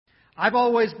I've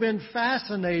always been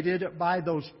fascinated by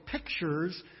those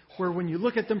pictures where when you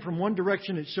look at them from one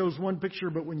direction, it shows one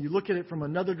picture, but when you look at it from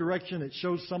another direction, it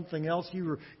shows something else.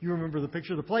 You remember the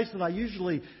picture. The place that I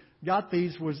usually got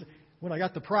these was when I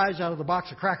got the prize out of the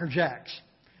box of Cracker Jacks.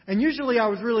 And usually I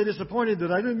was really disappointed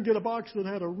that I didn't get a box that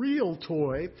had a real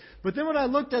toy. But then when I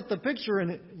looked at the picture,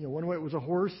 and one way it was a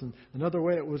horse and another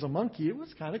way it was a monkey, it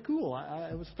was kind of cool.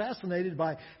 I was fascinated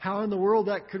by how in the world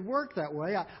that could work that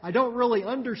way. I don't really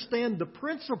understand the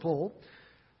principle,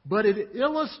 but it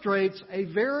illustrates a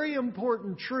very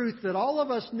important truth that all of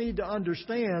us need to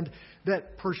understand,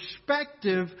 that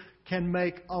perspective can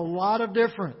make a lot of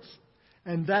difference.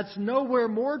 And that's nowhere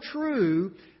more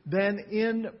true than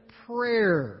in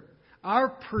prayer. Our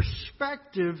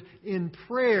perspective in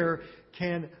prayer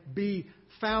can be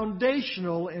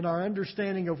foundational in our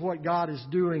understanding of what God is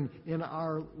doing in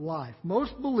our life.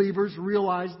 Most believers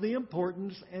realize the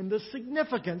importance and the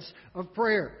significance of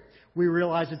prayer. We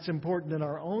realize it's important in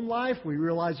our own life. We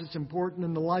realize it's important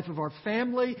in the life of our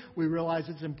family. We realize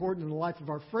it's important in the life of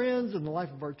our friends, in the life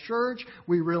of our church.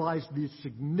 We realize the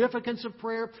significance of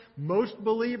prayer. Most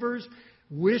believers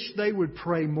wish they would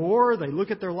pray more. They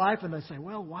look at their life and they say,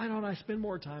 well, why don't I spend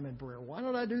more time in prayer? Why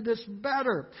don't I do this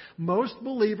better? Most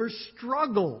believers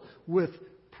struggle with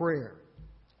prayer.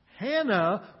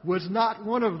 Hannah was not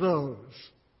one of those.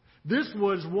 This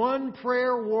was one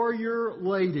prayer warrior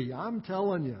lady. I'm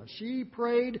telling you, she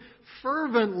prayed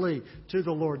fervently to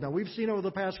the Lord. Now, we've seen over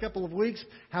the past couple of weeks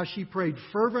how she prayed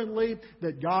fervently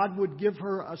that God would give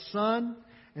her a son.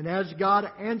 And as God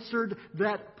answered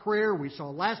that prayer, we saw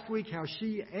last week how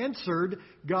she answered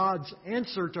God's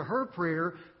answer to her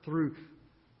prayer through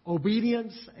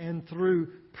obedience and through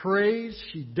praise.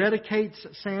 She dedicates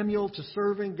Samuel to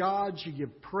serving God. She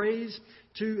gives praise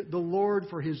to the Lord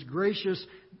for His gracious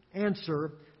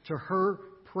answer to her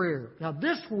prayer. Now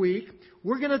this week,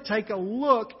 we're going to take a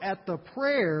look at the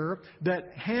prayer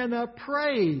that Hannah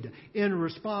prayed in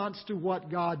response to what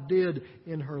God did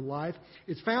in her life.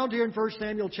 It's found here in 1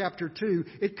 Samuel chapter 2.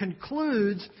 It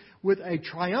concludes with a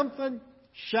triumphant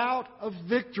shout of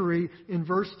victory in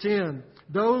verse 10.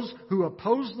 Those who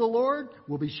oppose the Lord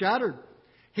will be shattered.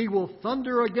 He will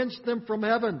thunder against them from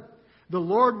heaven. The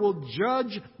Lord will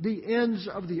judge the ends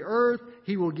of the earth.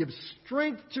 He will give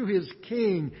strength to His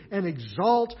king and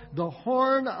exalt the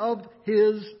horn of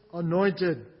His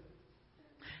anointed.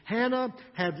 Hannah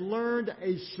had learned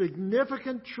a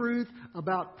significant truth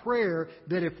about prayer,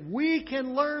 that if we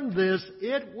can learn this,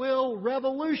 it will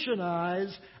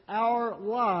revolutionize our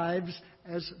lives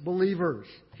as believers.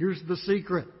 Here's the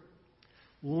secret.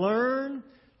 Learn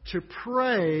to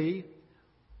pray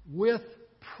with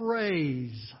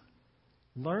praise.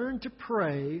 Learn to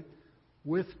pray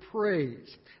with praise.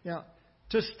 Now,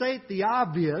 to state the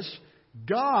obvious,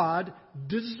 God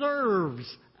deserves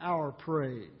our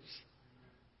praise.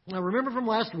 Now, remember from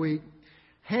last week,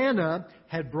 Hannah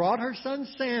had brought her son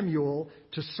Samuel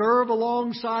to serve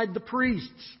alongside the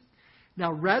priests.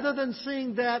 Now, rather than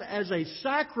seeing that as a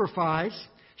sacrifice,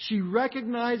 she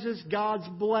recognizes God's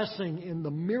blessing in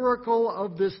the miracle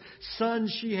of this son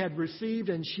she had received,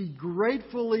 and she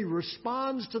gratefully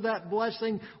responds to that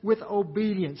blessing with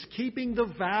obedience, keeping the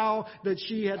vow that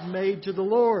she had made to the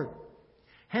Lord.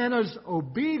 Hannah's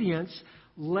obedience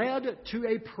led to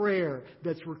a prayer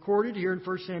that's recorded here in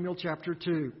 1 Samuel chapter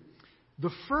 2.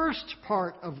 The first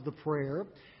part of the prayer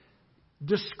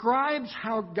describes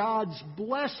how God's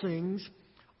blessings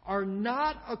are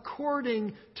not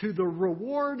according to the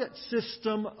reward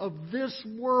system of this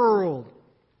world.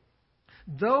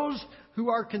 Those who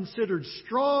are considered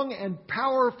strong and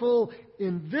powerful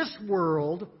in this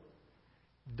world,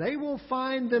 they will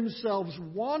find themselves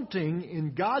wanting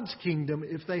in God's kingdom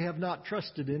if they have not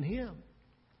trusted in Him.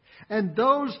 And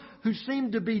those who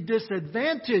seem to be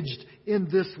disadvantaged in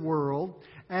this world,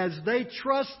 as they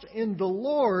trust in the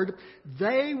Lord,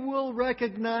 they will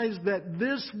recognize that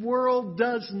this world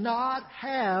does not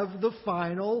have the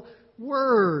final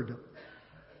word.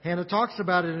 Hannah talks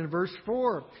about it in verse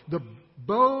 4. The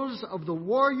bows of the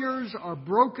warriors are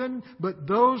broken, but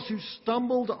those who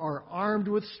stumbled are armed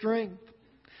with strength.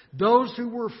 Those who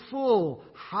were full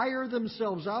hire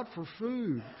themselves out for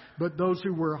food, but those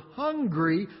who were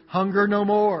hungry hunger no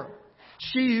more.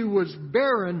 She who was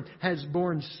barren has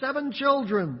borne 7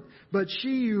 children, but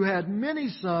she who had many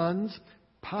sons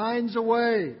pines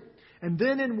away. And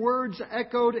then in words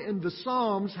echoed in the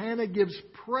Psalms, Hannah gives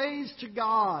praise to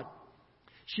God.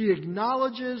 She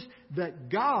acknowledges that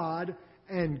God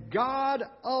and God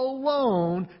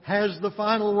alone has the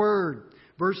final word.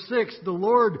 Verse 6, the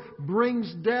Lord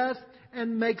brings death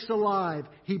and makes alive.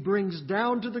 He brings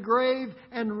down to the grave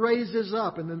and raises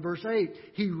up. And then verse 8,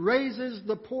 He raises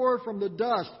the poor from the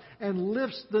dust and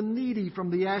lifts the needy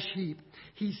from the ash heap.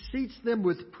 He seats them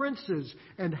with princes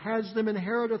and has them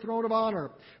inherit a throne of honor.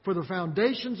 For the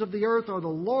foundations of the earth are the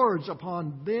Lord's.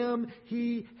 Upon them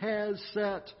He has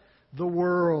set the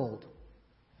world.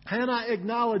 Hannah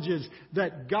acknowledges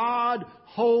that God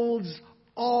holds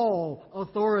all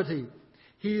authority.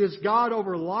 He is God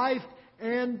over life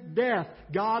and death,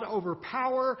 God over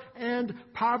power and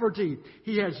poverty.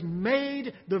 He has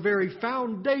made the very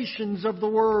foundations of the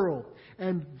world.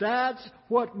 And that's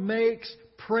what makes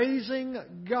praising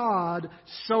God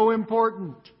so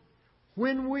important.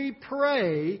 When we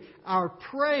pray, our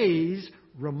praise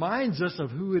reminds us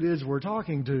of who it is we're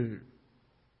talking to.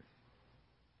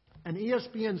 An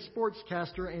ESPN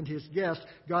sportscaster and his guest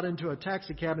got into a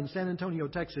taxi cab in San Antonio,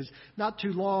 Texas, not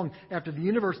too long after the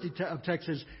University of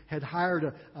Texas had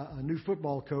hired a new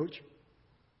football coach.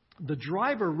 The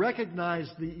driver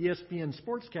recognized the ESPN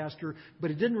sportscaster,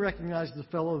 but he didn't recognize the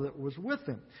fellow that was with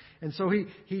him. And so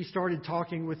he started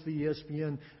talking with the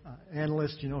ESPN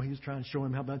analyst. He was trying to show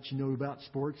him how much he knew about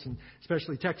sports, and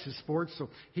especially Texas sports. So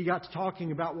he got to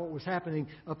talking about what was happening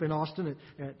up in Austin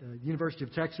at University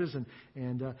of Texas.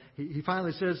 And he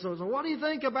finally says, so what do you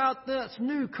think about this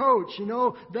new coach?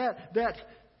 That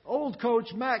old coach,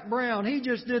 Mac Brown, he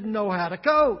just didn't know how to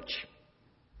coach.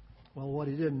 Well, what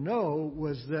he didn't know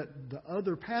was that the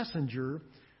other passenger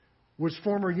was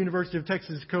former University of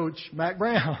Texas coach Mac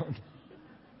Brown,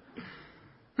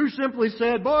 who simply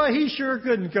said, boy, he sure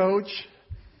couldn't coach.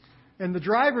 And the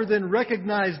driver then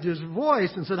recognized his voice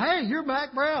and said, hey, you're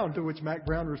Mac Brown. To which Mac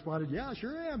Brown responded, yeah,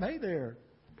 sure am. Hey there.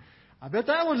 I bet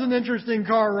that was an interesting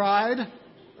car ride.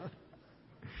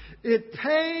 It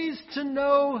pays to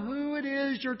know who it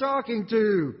is you're talking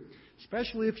to,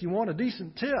 especially if you want a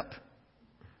decent tip.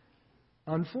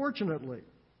 Unfortunately,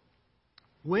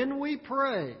 when we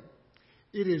pray,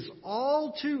 it is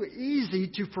all too easy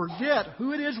to forget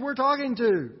who it is we're talking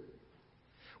to.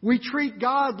 We treat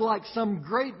God like some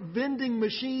great vending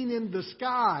machine in the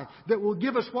sky that will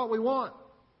give us what we want.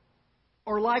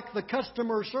 Or like the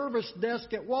customer service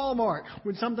desk at Walmart.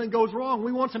 When something goes wrong,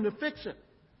 we want them to fix it.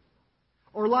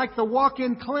 Or like the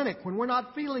walk-in clinic. When we're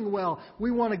not feeling well,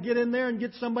 we want to get in there and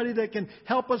get somebody that can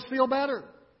help us feel better.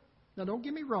 Now, don't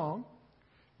get me wrong.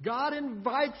 God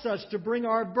invites us to bring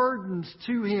our burdens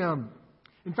to Him.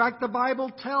 In fact, the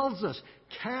Bible tells us,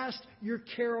 cast your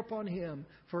care upon Him,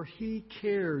 for He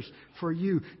cares for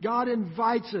you. God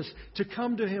invites us to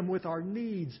come to Him with our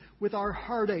needs, with our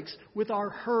heartaches, with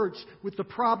our hurts, with the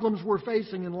problems we're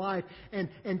facing in life, and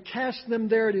cast them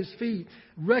there at His feet,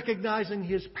 recognizing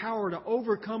His power to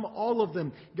overcome all of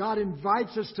them. God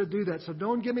invites us to do that. So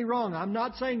don't get me wrong. I'm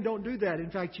not saying don't do that.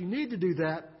 In fact, you need to do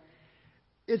that.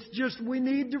 It's just we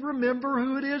need to remember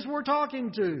who it is we're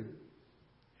talking to.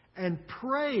 And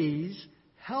praise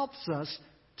helps us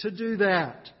to do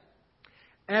that.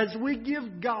 As we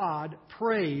give God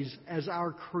praise as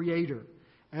our Creator,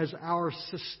 as our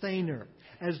Sustainer,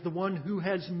 as the one who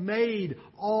has made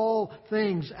all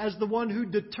things, as the one who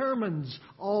determines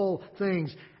all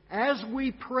things, as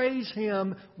we praise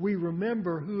Him, we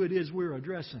remember who it is we're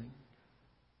addressing.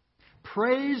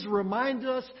 Praise reminds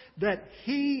us that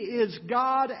He is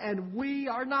God and we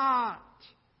are not.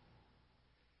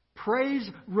 Praise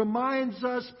reminds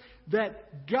us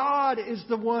that God is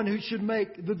the one who should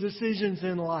make the decisions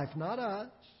in life, not us.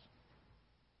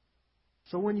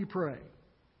 So when you pray,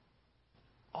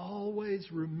 always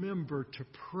remember to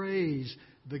praise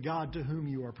the God to whom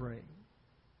you are praying.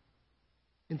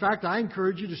 In fact, I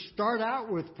encourage you to start out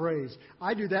with praise.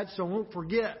 I do that so I won't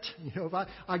forget. If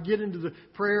I get into the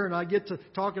prayer and I get to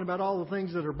talking about all the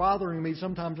things that are bothering me,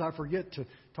 sometimes I forget to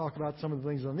talk about some of the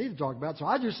things I need to talk about. So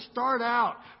I just start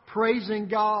out praising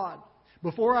God.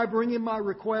 Before I bring in my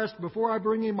request, before I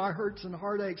bring in my hurts and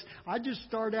heartaches, I just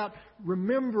start out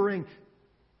remembering,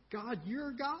 God,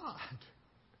 you're God.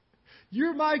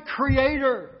 You're my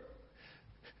Creator.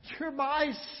 You're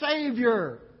my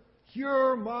Savior.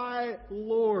 You're my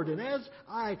Lord. And as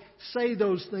I say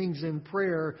those things in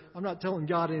prayer, I'm not telling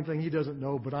God anything He doesn't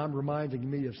know, but I'm reminding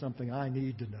me of something I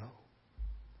need to know.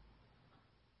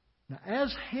 Now,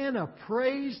 as Hannah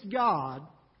praised God,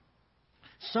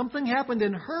 something happened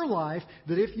in her life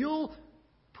that if you'll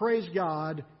praise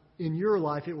God in your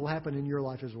life, it will happen in your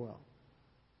life as well.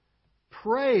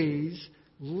 Praise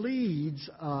leads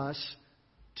us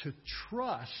to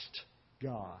trust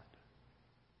God.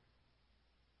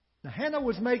 Now, Hannah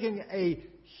was making a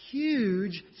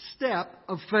huge step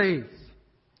of faith.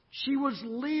 She was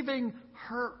leaving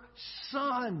her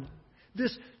son,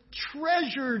 this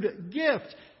treasured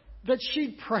gift that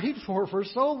she'd prayed for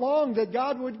so long that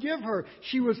God would give her.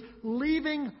 She was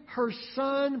leaving her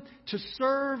son to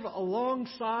serve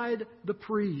alongside the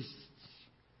priests.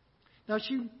 Now,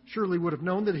 she surely would have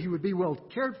known that he would be well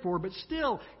cared for, but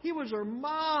still, he was her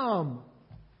mom.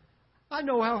 I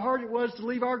know how hard it was to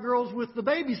leave our girls with the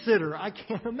babysitter. I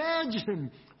can't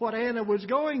imagine what Hannah was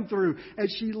going through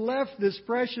as she left this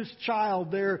precious child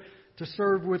there to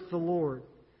serve with the Lord.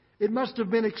 It must have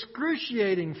been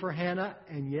excruciating for Hannah,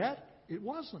 and yet it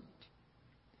wasn't.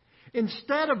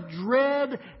 Instead of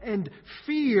dread and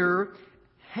fear,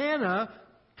 Hannah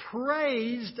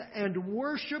praised and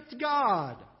worshiped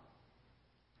God.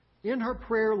 In her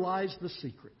prayer lies the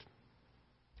secret.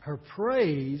 Her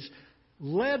praise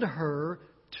led her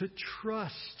to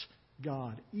trust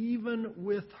God, even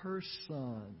with her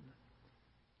son.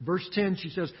 Verse 10,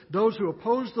 she says, "Those who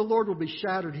oppose the Lord will be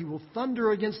shattered. He will thunder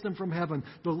against them from heaven.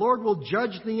 The Lord will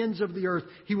judge the ends of the earth.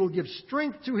 He will give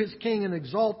strength to His king and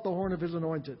exalt the horn of His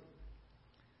anointed."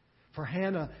 For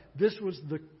Hannah, this was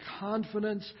the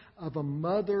confidence of a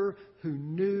mother who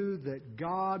knew that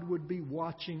God would be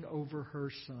watching over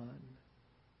her son.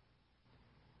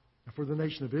 For the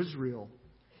nation of Israel,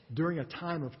 during a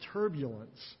time of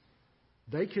turbulence,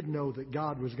 they could know that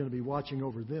God was going to be watching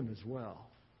over them as well.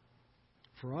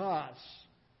 For us,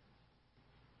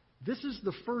 this is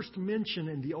the first mention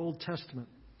in the Old Testament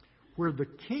where the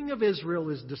king of Israel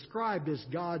is described as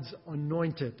God's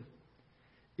anointed.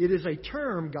 It is a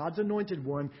term, God's anointed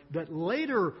one, that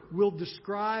later will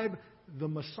describe the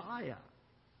Messiah.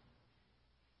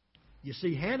 You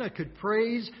see, Hannah could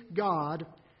praise God,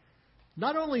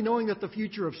 not only knowing that the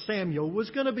future of Samuel was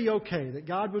going to be okay, that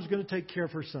God was going to take care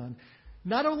of her son,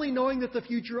 not only knowing that the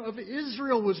future of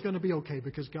Israel was going to be okay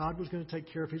because God was going to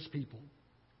take care of His people,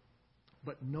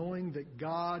 but knowing that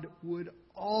God would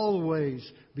always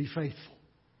be faithful,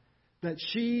 that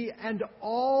she and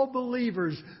all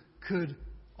believers could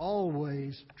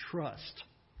always trust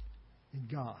in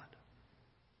God.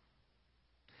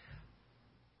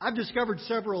 I've discovered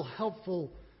several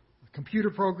helpful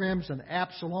computer programs and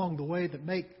apps along the way that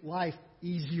make life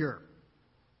easier.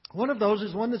 One of those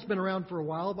is one that's been around for a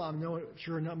while, but I'm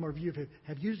sure a number of you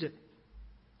have used it.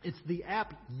 It's the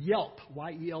app Yelp,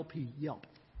 Y-E-L-P, Yelp.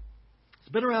 It's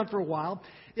been around for a while.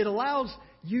 It allows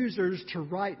users to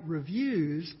write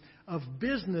reviews of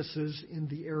businesses in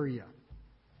the area.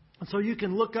 And so you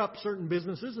can look up certain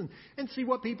businesses and see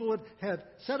what people have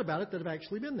said about it that have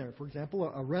actually been there. For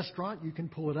example, a restaurant, you can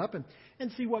pull it up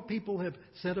and see what people have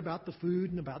said about the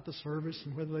food and about the service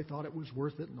and whether they thought it was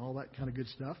worth it and all that kind of good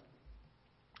stuff.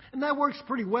 And that works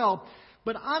pretty well.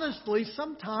 But honestly,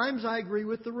 sometimes I agree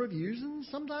with the reviews and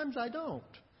sometimes I don't.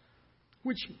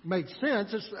 Which makes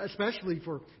sense, especially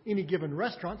for any given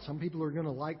restaurant. Some people are going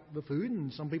to like the food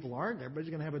and some people aren't. Everybody's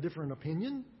going to have a different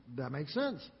opinion. That makes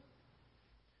sense.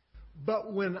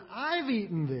 But when I've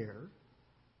eaten there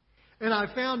and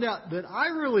I found out that I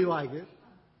really like it,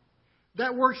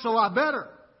 that works a lot better.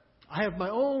 I have my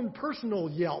own personal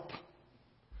Yelp.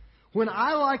 When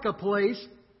I like a place,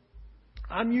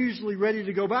 I'm usually ready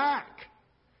to go back.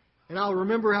 And I'll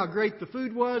remember how great the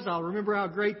food was. I'll remember how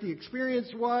great the experience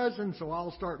was. And so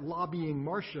I'll start lobbying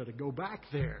Marcia to go back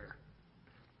there.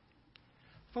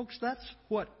 Folks, that's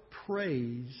what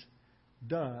praise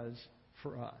does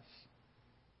for us.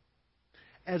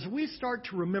 As we start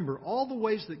to remember all the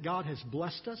ways that God has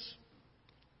blessed us,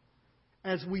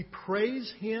 as we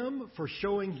praise Him for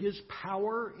showing His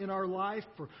power in our life,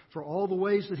 for all the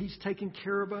ways that He's taken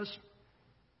care of us,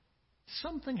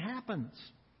 something happens.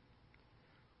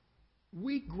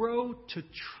 We grow to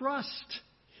trust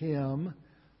Him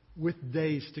with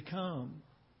days to come.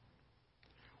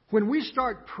 When we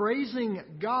start praising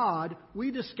God, we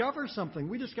discover something.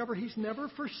 We discover He's never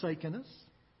forsaken us.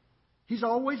 He's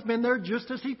always been there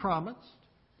just as He promised.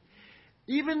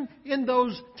 Even in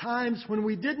those times when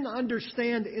we didn't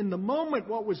understand in the moment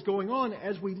what was going on,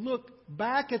 as we look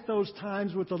back at those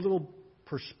times with a little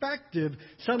perspective,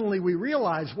 suddenly we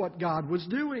realize what God was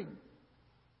doing.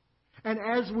 And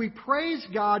as we praise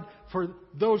God for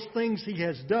those things He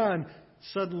has done,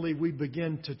 suddenly we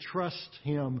begin to trust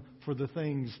Him for the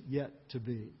things yet to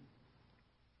be.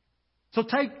 So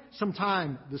take some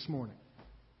time this morning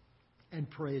and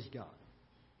praise God.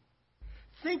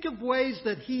 Think of ways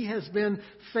that He has been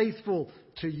faithful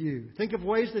to you. Think of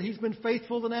ways that He's been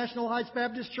faithful to National Heights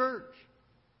Baptist Church.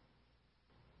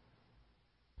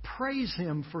 Praise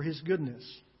Him for His goodness.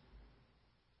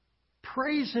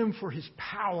 Praise Him for His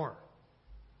power.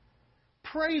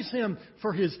 Praise Him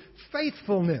for His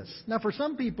faithfulness. Now, for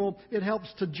some people, it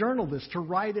helps to journal this, to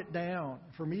write it down.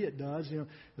 For me, it does.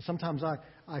 Sometimes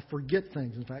I forget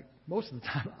things. In fact, most of the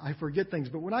time, I forget things.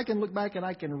 But when I can look back and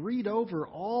I can read over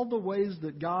all the ways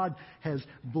that God has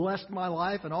blessed my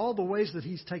life and all the ways that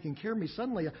He's taken care of me,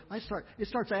 suddenly it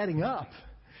starts adding up.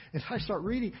 And I start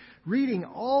reading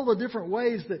all the different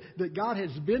ways that God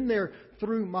has been there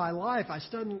through my life. I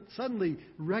suddenly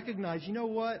recognize, you know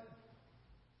what?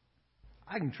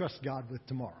 I can trust God with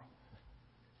tomorrow.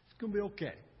 It's going to be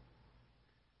okay.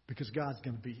 Because God's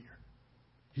going to be here.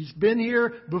 He's been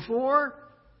here before.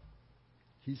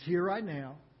 He's here right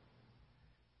now.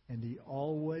 And He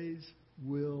always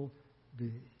will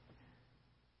be.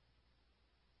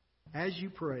 As you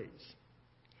praise,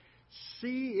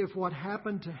 see if what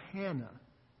happened to Hannah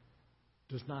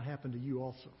does not happen to you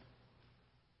also.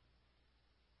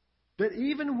 That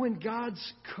even when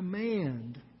God's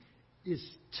command is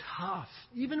tough,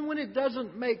 even when it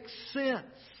doesn't make sense,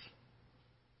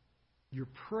 your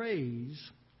praise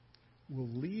will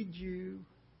lead you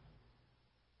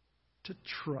to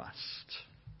trust.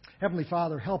 Heavenly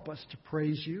Father, help us to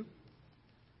praise You,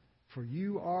 for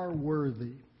You are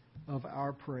worthy of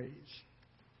our praise.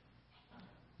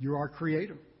 You're our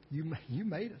Creator. You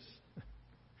made us.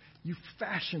 You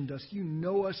fashioned us. You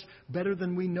know us better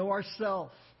than we know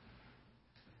ourselves.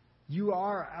 You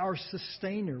are our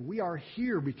sustainer. We are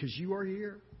here because You are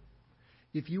here.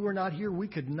 If You were not here, we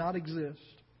could not exist.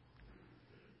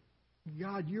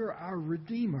 God, You're our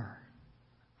Redeemer.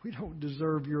 We don't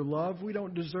deserve Your love. We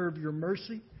don't deserve Your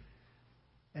mercy.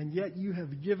 And yet You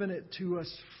have given it to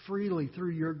us freely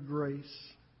through Your grace.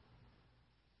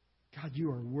 God,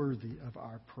 You are worthy of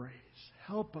our praise.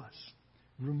 Help us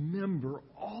remember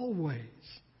always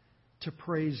to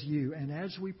praise You. And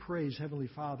as we praise, Heavenly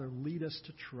Father, lead us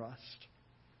to trust.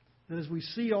 And as we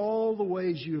see all the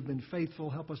ways You have been faithful,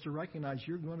 help us to recognize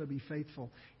You're going to be faithful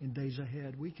in days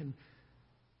ahead. We can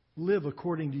live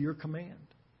according to Your command.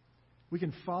 We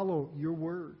can follow Your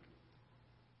word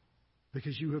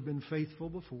because You have been faithful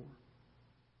before.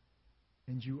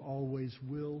 And You always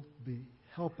will be.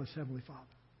 Help us, Heavenly Father,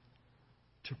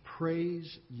 to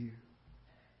praise You.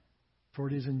 For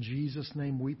it is in Jesus'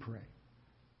 name we pray.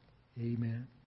 Amen.